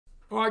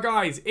Alright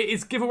guys, it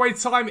is giveaway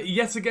time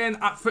yet again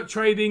at Foot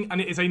Trading, and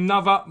it is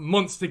another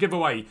monster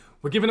giveaway.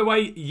 We're giving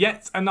away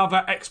yet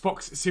another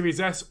Xbox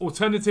Series S.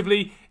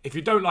 Alternatively, if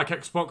you don't like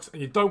Xbox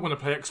and you don't want to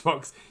play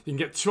Xbox, you can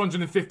get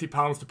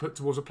 £250 to put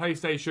towards a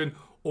PlayStation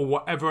or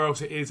whatever else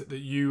it is that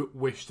you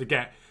wish to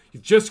get.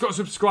 You've just got to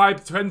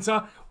subscribe to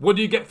enter. What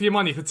do you get for your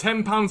money? For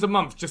 £10 a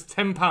month, just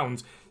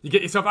 £10, you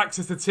get yourself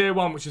access to Tier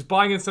 1, which is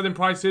buying and selling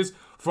prices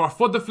for our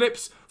fodder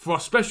flips, for our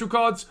special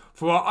cards,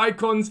 for our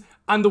icons,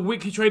 and the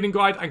weekly trading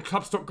guide and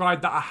club stock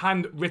guide that are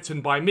handwritten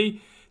by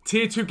me.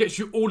 Tier 2 gets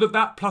you all of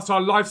that, plus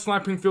our live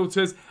sniping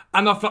filters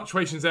and our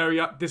fluctuations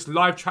area. This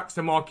live tracks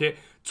the market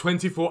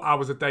 24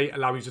 hours a day,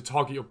 allowing you to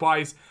target your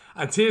buys.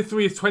 And Tier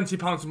 3 is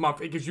 £20 a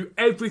month. It gives you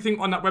everything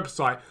on that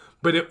website,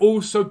 but it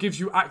also gives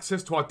you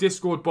access to our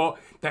Discord bot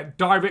that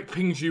direct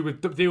pings you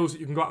with the deals that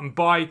you can go out and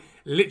buy. It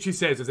literally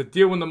says there's a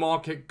deal on the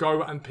market,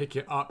 go and pick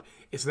it up.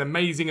 It's an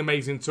amazing,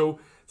 amazing tool.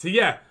 So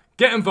yeah,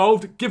 get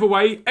involved,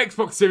 giveaway,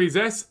 Xbox Series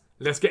S.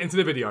 Let's get into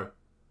the video.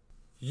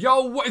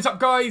 Yo, what is up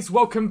guys?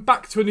 Welcome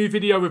back to a new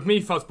video with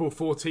me,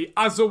 Fuzzball40.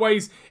 As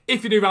always,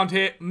 if you're new around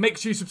here, make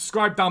sure you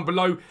subscribe down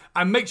below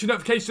and make sure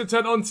notifications are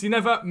turned on so you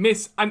never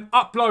miss an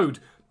upload.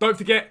 Don't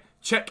forget,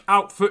 check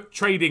out Foot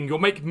Trading. You'll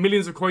make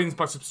millions of coins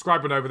by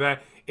subscribing over there.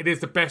 It is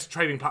the best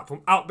trading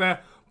platform out there.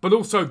 But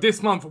also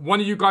this month,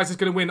 one of you guys is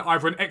going to win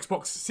either an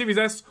Xbox Series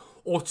S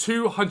or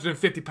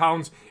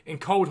 £250 in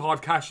cold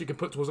hard cash you can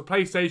put towards a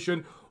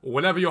PlayStation or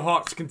whatever your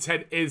heart's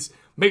content is.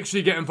 Make sure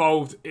you get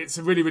involved. It's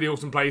a really, really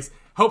awesome place.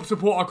 Help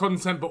support our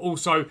content, but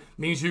also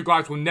means you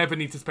guys will never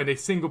need to spend a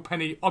single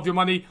penny of your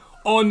money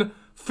on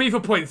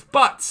FIFA points.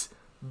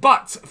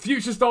 But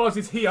Future Stars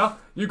is here.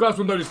 You guys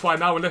will know this by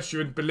now unless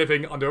you've been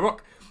living under a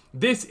rock.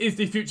 This is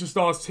the Future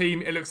Stars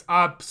team. It looks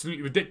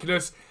absolutely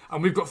ridiculous.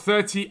 And we've got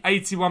 30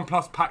 81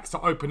 plus packs to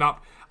open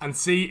up and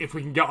see if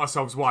we can get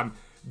ourselves one.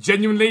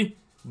 Genuinely,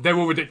 they're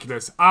all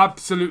ridiculous.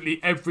 Absolutely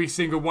every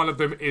single one of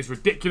them is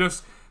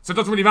ridiculous. So it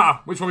doesn't really matter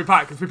which one we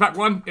pack. If we pack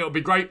one, it'll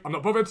be great. I'm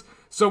not bothered.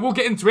 So we'll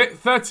get into it.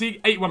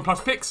 30 81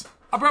 plus picks.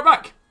 I'll be right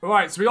back.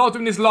 Alright, so we are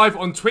doing this live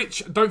on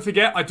Twitch. Don't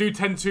forget, I do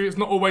tend to, it's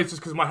not always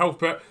just because of my health,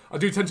 but I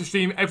do tend to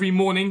stream every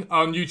morning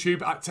on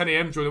YouTube at 10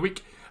 AM during the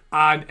week.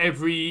 And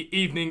every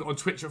evening on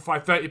Twitch at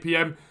 5:30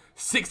 PM.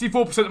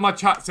 64% of my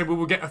chat said we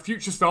will get a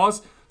Future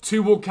Stars,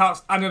 2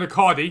 walkouts, and an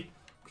Icardi.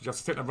 Because you have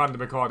to fit a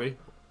random Icardi,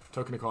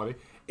 token Icardi,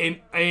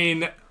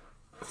 in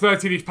 30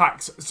 of these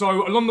packs.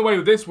 So along the way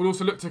with this, we'll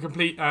also look to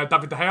complete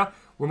David De Gea,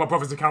 with my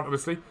brother's account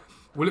obviously.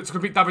 We'll look to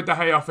complete David De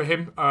Gea for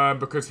him,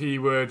 because he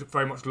would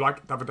very much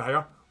like David De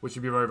Gea, which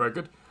would be very, very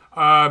good.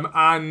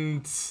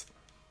 And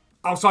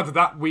outside of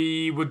that,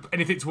 we would,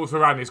 anything towards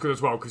Varane is good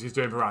as well, because he's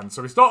doing Varane.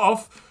 So we start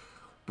off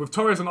with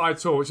Torres and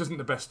Aitor, which isn't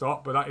the best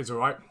start, but that is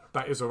alright.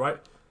 That is alright.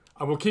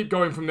 And we'll keep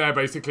going from there,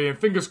 basically. And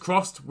fingers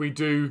crossed, we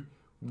do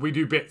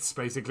bits,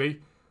 basically.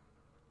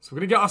 So we're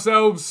going to get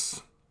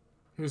ourselves...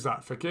 Who's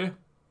that? Fekir?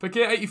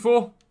 Fekir,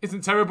 84.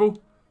 Isn't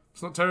terrible.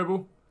 It's not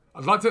terrible.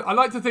 I'd like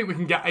to think we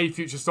can get a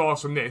Future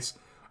Stars from this.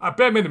 At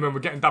bare minimum,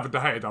 we're getting David De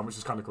Gea done, which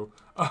is kind of cool.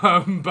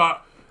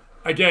 But,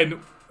 again,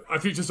 a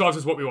Future Stars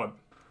is what we want.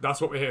 That's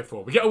what we're here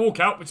for. We get a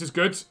walkout, which is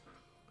good.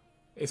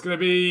 It's going to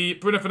be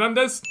Bruno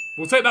Fernandes.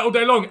 We'll take that all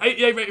day long.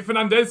 88 rated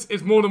Fernandes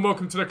is more than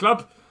welcome to the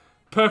club.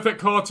 Perfect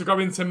card to go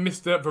into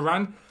Mr.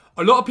 Varane.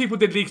 A lot of people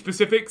did league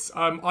specifics.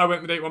 I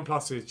went with 81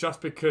 pluses just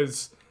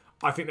because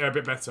I think they're a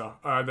bit better.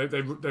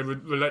 They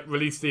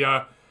released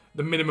the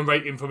minimum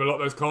rating from a lot of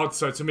those cards.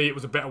 So to me, it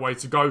was a better way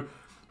to go.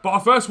 But our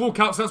first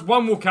walkout, so that's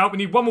one walkout. We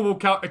need one more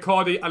walkout,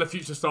 Icardi and a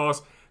Future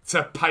Stars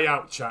to pay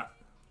out, chat.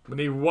 We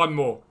need one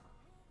more.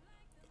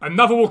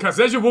 Another walkout. So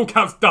there's your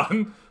walkouts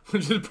done,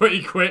 which is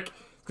pretty quick.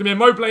 It's going to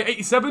be Immobile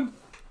 87.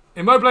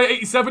 Immobile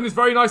 87 is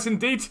very nice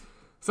indeed.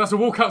 So that's a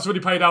walkout's already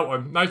paid out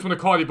on. Now you just want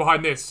a Cardi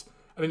behind this.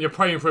 And then you're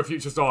praying for a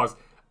Future Stars.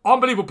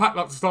 Unbelievable pack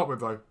luck to start with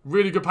though.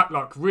 Really good pack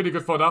luck. Really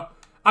good fodder.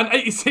 And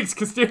 86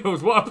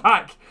 Casteels. What a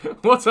pack.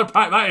 What a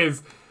pack that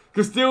is.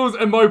 Casteels,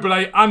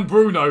 Immobile and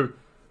Bruno.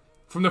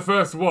 From the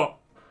first, what?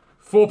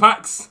 4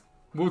 packs?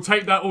 We'll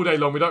take that all day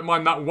long. We don't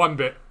mind that one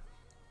bit.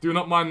 Do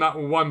not mind that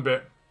one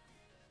bit.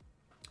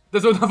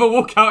 There's another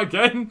walkout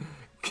again.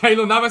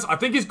 Keylor Navas. I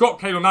think he's got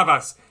Keylor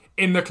Navas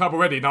in the club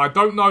already. Now, I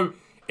don't know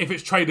if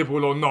it's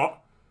tradable or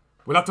not.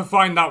 We'll have to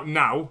find out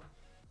now.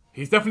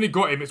 He's definitely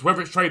got him. It's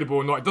whether it's tradable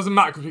or not. It doesn't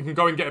matter because we can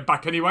go and get it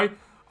back anyway.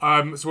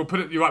 So we'll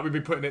put it... You're right, we'll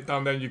be putting it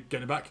down there and you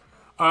get it back.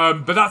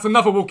 But that's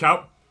another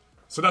walkout.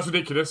 So that's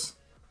ridiculous.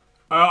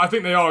 I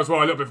think they are as well.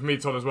 A little bit for me,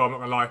 Todd, as well. I'm not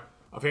going to lie.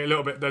 I think a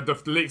little bit...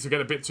 The leaks are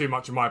getting a bit too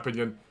much in my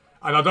opinion.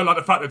 And I don't like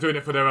the fact they're doing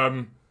it for their...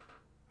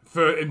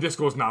 in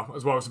Discords now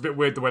as well. It's a bit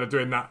weird the way they're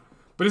doing that.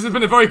 But this has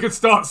been a very good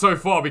start so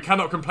far. We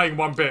cannot complain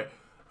one bit.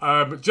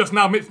 Just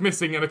now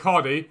missing an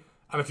Icardi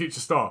and a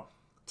Future Star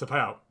to pay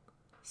out.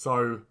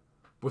 So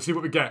we'll see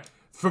what we get.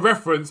 For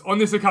reference, on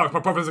this account, my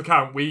brother's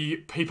account, he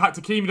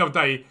packed Hakimi the other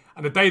day.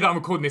 And the day that I'm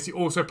recording this, he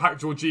also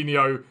packed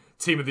Jorginho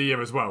Team of the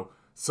Year as well.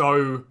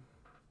 So,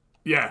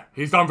 yeah,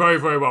 he's done very,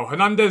 very well.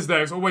 Hernandez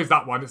there, it's always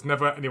that one. It's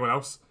never anyone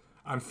else.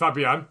 And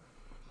Fabian.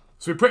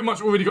 So we pretty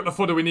much already got the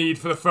fodder we need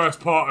for the first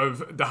part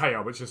of De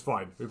Gea, which is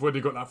fine. We've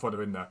already got that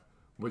fodder in there.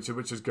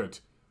 which is good.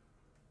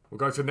 We'll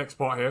go to the next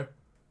part here.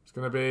 It's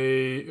going to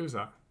be... Who's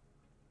that?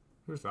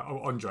 Who's that? Oh,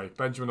 Andre.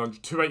 Benjamin Andre.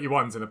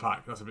 281s in a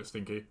pack. That's a bit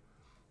stinky.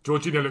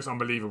 Jorginho looks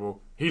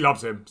unbelievable. He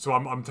loves him, so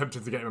I'm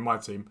tempted to get him in my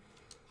team.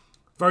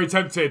 Very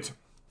tempted.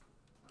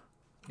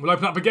 We'll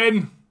open up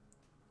again.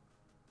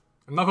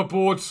 Another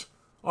board.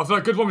 After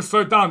that good one was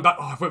slowed down. That,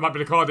 I thought it might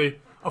be Icardi.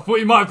 I thought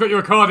you might have got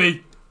your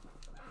Icardi.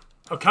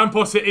 Oh,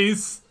 Campos it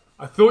is.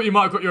 I thought you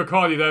might have got your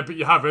Icardi there, but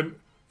you haven't.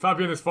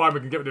 Fabian is fine. We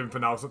can get rid of him for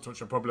now. It's not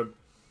such a problem.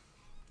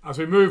 As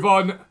we move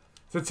on.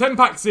 So 10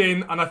 packs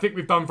in, and I think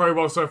we've done very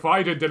well so far. How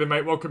you doing, Dylan,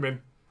 mate? Welcome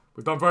in.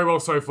 We've done very well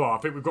so far.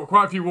 I think we've got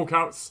quite a few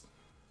walkouts,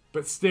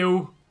 but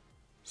still,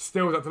 is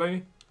that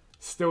Delaney?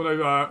 Still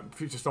no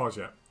future stars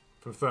yet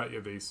from 30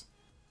 of these.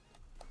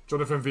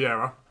 Jonathan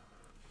Vieira.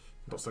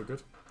 Not so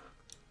good.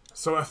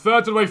 So a third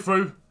of the way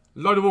through.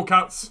 Load of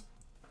walkouts.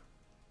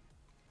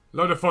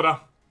 Load of fodder.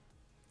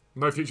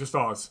 No future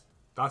stars.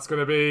 That's going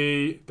to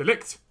be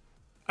Delict.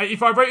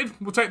 85 rated.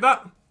 We'll take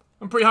that.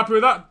 I'm pretty happy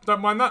with that.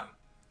 Don't mind that.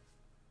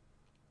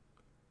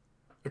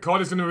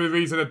 Icardi's going to be the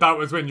reason the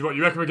doubters win. You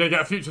reckon we're going to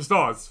get a future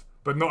stars,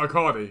 but not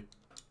Icardi?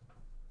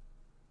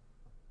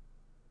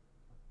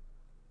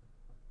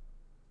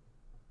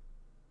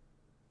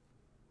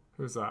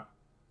 Who's that?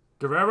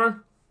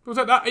 Guerrero? We'll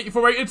take that.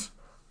 84 rated.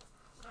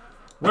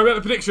 Where are we at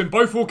the prediction?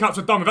 Both walkouts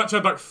are done. We've actually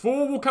had like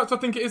 4 walkouts, I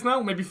think it is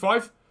now. Maybe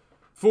 5.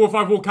 4 or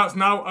 5 walkouts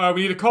now.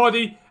 We need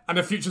Icardi and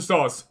a future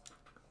stars.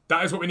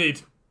 That is what we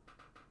need.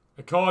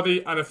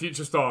 Icardi and a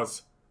future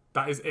stars.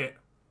 That is it.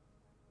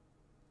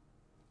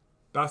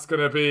 That's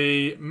going to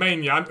be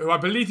Maignan, who I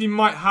believe he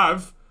might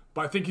have,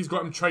 but I think he's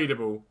got him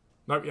tradable.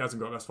 Nope, he hasn't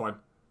got him. That's fine.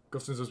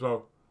 Gustafson's as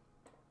well.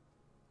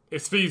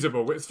 It's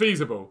feasible. It's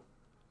feasible.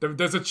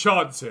 There's a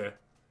chance here.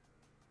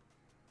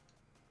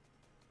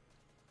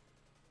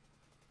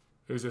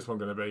 Who's this one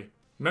going to be?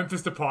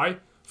 Memphis Depay.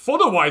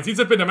 Fodder-wise, these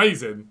have been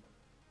amazing.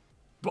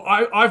 But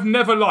I've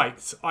never ever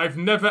liked. I'm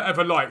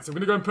going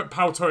to go and put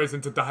Pau Torres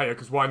into De Gea,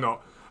 because why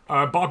not?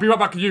 But I'll be right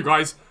back with you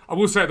guys. I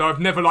will say, though, I've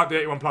never liked the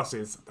 81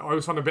 pluses. I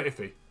always found them a bit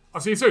iffy. I'll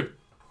see you soon.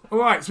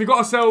 Alright, so we got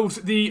ourselves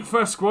the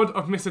first squad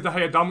of Mr. De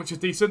Gea done, which is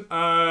decent.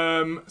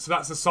 So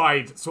that's a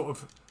side,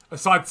 a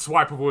side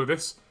swipe of all of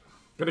this.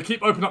 Gonna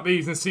keep opening up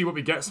these and see what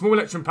we get. Small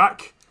election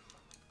pack.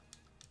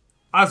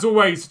 As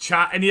always,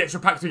 chat, any extra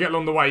packs we get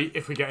along the way,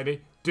 if we get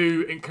any,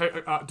 do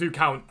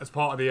count as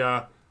part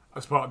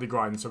of the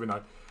grind, so we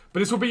know. But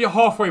this will be a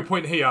halfway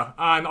point here,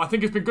 and I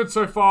think it's been good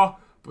so far,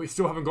 but we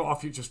still haven't got our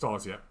future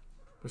stars yet.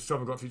 We still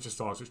haven't got future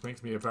stars, which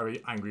makes me a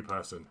very angry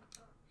person.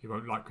 You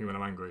won't like me when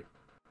I'm angry.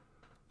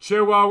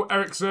 Chilwell,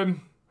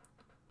 Ericsson.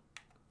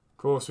 Of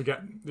course, we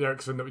get the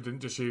Ericsson that we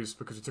didn't just use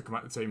because we took him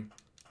out of the team.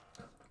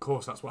 Of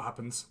course, that's what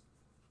happens.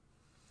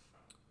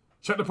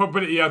 Check the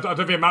probability. I don't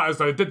think it matters,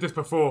 though. They did this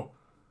before.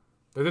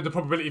 They did the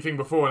probability thing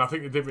before, and I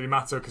think it didn't really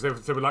matter because they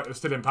were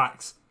still in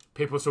packs.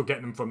 People were still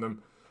getting them from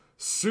them.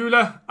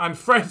 Sula and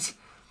Fred.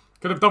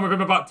 Could have done with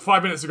him about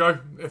 5 minutes ago,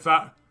 if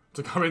that,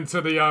 to go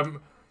into the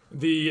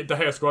De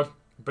Gea squad.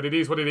 But it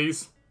is what it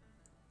is.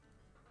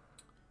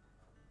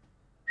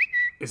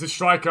 It's a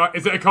striker.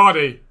 Is it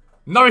Icardi?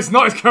 No, it's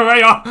not. It's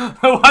Correa.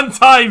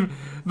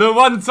 The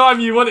one time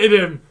you wanted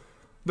him.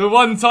 The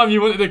one time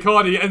you wanted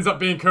Icardi, it ends up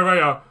being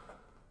Correa.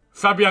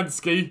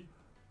 Fabianski.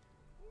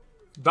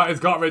 That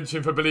is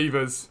gut-wrenching for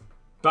believers.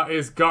 That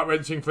is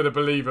gut-wrenching for the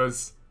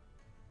believers.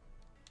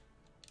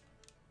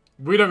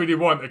 We don't really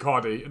want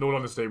Icardi, in all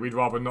honesty. We'd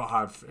rather not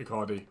have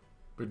Icardi.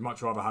 We'd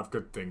much rather have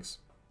good things.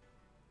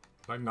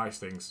 Like nice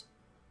things.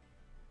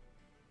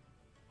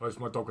 Or as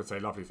my dog would say,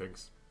 lovely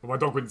things. Well, my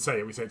dog wouldn't say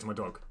it, we say it to my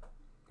dog.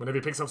 Whenever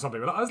he picks up something,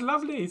 we're like, oh, it's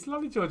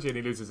lovely, Georgie, and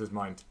he loses his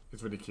mind.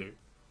 It's really cute.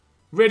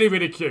 Really,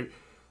 really cute.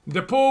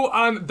 DePaul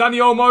and Dani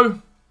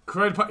Olmo.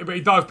 But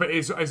he does, but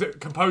is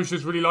it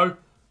composure's really low?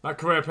 That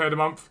career player of the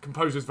month.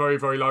 Composure's very,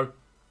 very low.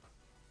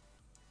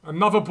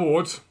 Another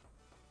board.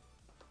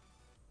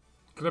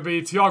 Gonna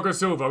be Thiago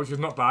Silva, which is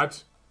not bad.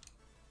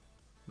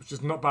 Which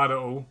is not bad at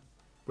all.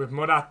 With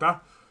Morata.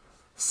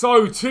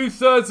 So,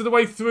 2/3 of the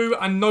way through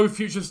and no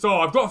future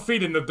star. I've got a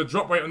feeling that the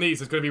drop rate on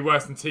these is going to be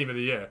worse than Team of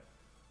the Year.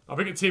 I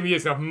think a Team of the Year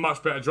is going to have a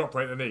much better drop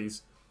rate than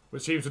these.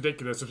 Which seems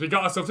ridiculous. So we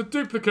got ourselves a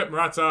duplicate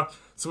Morata.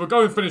 So we'll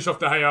go and finish off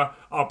De Gea.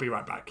 I'll be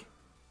right back.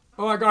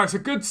 Alright guys, a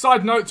good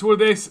side note to all of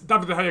this.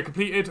 David De Gea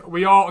completed.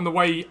 We are on the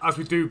way, as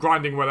we do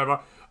grinding or whatever,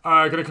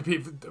 going to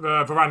complete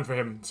Varane for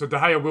him. So De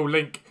Gea will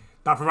link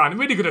that Varane.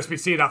 Really good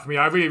SPC that for me.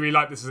 I really, really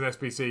like this as an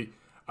SPC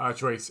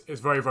choice. It's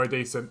very, very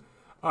decent.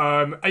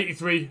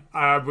 83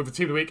 with the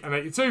Team of the Week and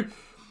 82.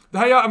 De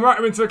Gea and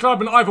Morata into the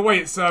club, and either way,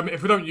 it's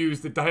if we don't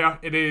use the De Gea,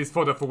 it is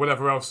fodder for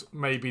whatever else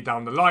may be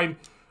down the line.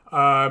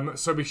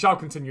 So we shall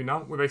continue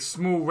now with a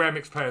small rare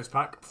mixed players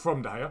pack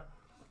from De Gea,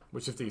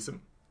 which is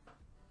decent.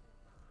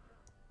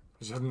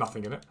 Which has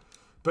nothing in it.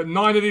 But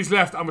 9 of these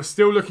left, and we're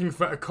still looking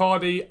for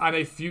Icardi and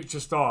a future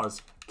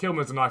stars.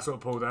 Kilman's a nice little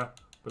pull there.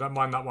 We don't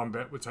mind that one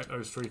bit. We'll take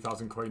those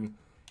 3,000 coin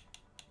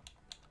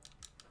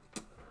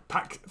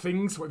pack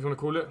things. What do you want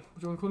to call it? What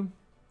do you want to call them?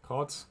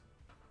 Cards?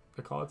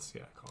 The cards?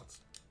 Yeah, cards.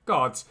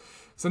 Cards.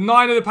 So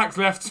 9 of the packs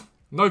left.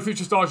 No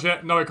future stars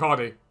yet. No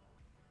Icardi.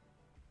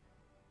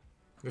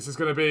 This is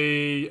going to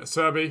be a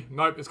Serbi.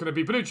 Nope, it's going to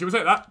be Bonucci. Was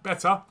it that?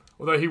 Better.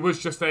 Although he was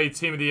just a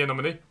Team of the Year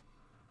nominee.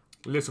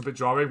 A little bit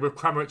dry with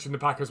Kramaric in the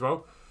pack as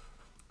well.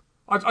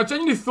 I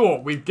genuinely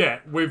thought we'd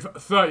get, with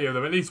 30 of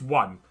them, at least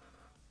one.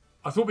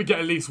 I thought we'd get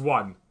at least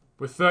one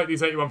with 30 of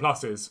these 81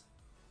 pluses.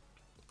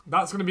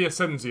 That's going to be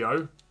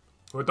Asensio,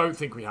 who I don't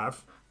think we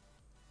have.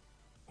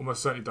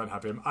 Almost certainly don't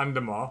have him. And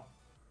Lamar.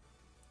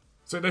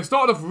 So they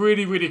started off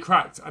really, really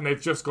cracked, and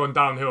they've just gone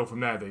downhill from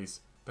there,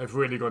 these. They've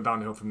really gone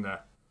downhill from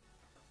there.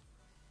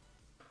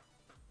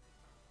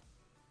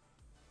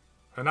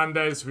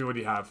 Hernandez, we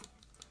already have.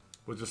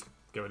 We'll just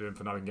get rid of him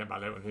for now and get back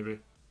later on, maybe.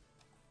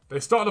 They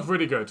started off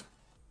really good.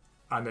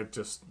 And they've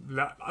just,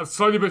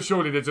 slowly but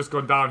surely, they've just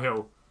gone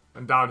downhill.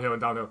 And downhill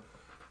and downhill.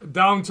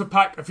 Down to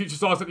pack a future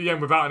stars at the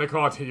end without an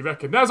Icardi, you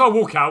reckon? There's our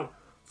walkout.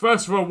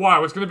 First for a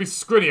while. It's going to be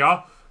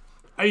Skriniar.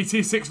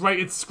 86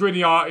 rated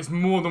Skriniar is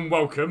more than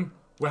welcome.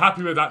 We're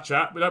happy with that,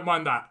 chat. We don't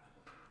mind that.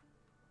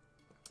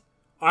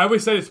 I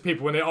always say this to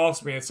people when they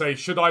ask me and say,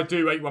 should I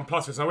do 81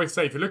 pluses? And I always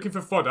say, if you're looking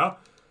for fodder,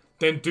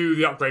 then do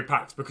the upgrade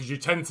packs. Because you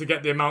tend to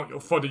get the amount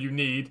of fodder you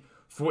need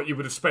for what you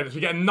would have spent. So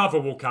we get another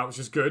walkout, which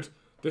is good.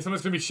 This one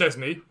is going to be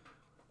Szczesny.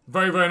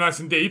 Very, very nice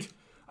indeed.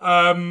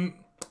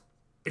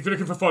 If you're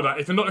looking for fodder.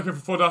 If you're not looking for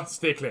fodder,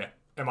 steer clear.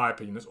 In my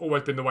opinion. That's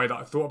always been the way that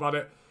I've thought about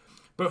it.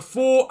 But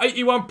 4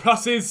 81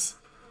 pluses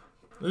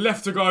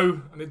left to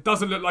go. And it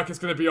doesn't look like it's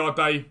going to be our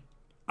day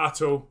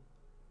at all.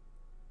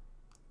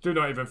 Do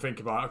not even think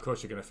about it. Of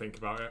course you're going to think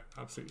about it.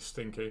 Absolutely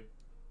stinky.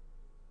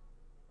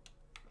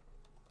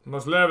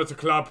 Muslera to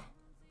club.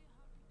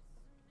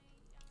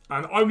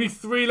 And only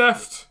 3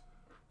 left.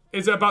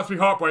 Is it about to be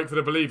heartbreak for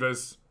the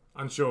believers?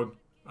 And Sean.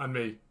 And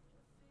me.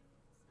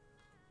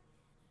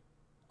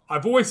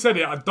 I've always said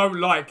it. I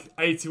don't like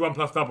 81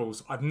 plus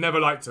doubles. I've never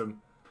liked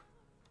them.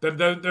 They're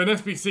an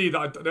SBC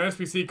they're an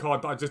SBC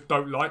card that I just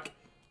don't like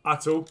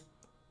at all.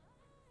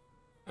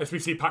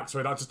 SBC packs,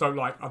 sorry, that I just don't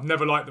like. I've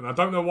never liked them. I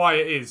don't know why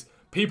it is.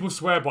 People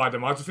swear by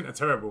them. I just think they're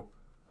terrible.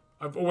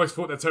 I've always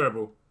thought they're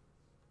terrible.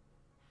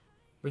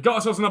 We got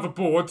ourselves another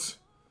board.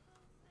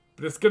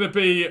 But it's going to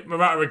be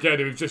Morata again,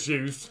 who we've just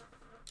used.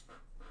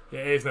 Yeah,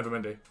 it is Never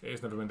Mendy. It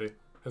is Never Mendy.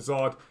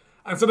 Hazard.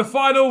 And so the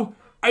final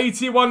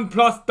 81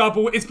 plus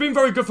double. It's been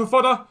very good for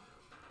fodder.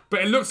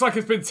 But it looks like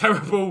it's been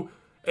terrible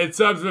in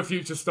terms of a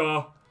future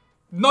star.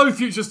 No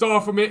future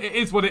star from it. It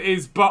is what it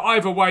is. But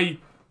either way,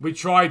 we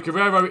tried.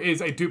 Guerrero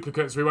is a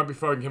duplicate, so we won't be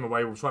throwing him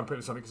away. We'll try and put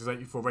him something because he's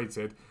 84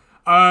 rated.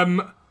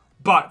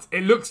 But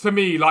it looks to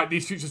me like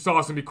these future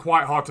stars can be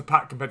quite hard to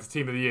pack compared to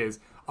Team of the Years.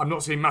 I'm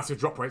not seeing massive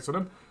drop rates on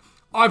them.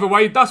 Either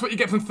way, that's what you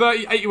get from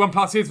 30, 81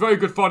 pluses. Very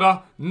good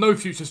fodder. No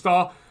future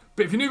star.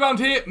 But if you're new around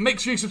here, make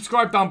sure you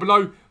subscribe down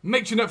below.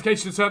 Make sure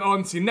notifications are turned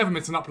on so you never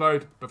miss an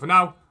upload. But for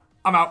now,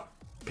 I'm out.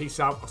 Peace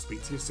out. I'll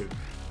speak to you soon.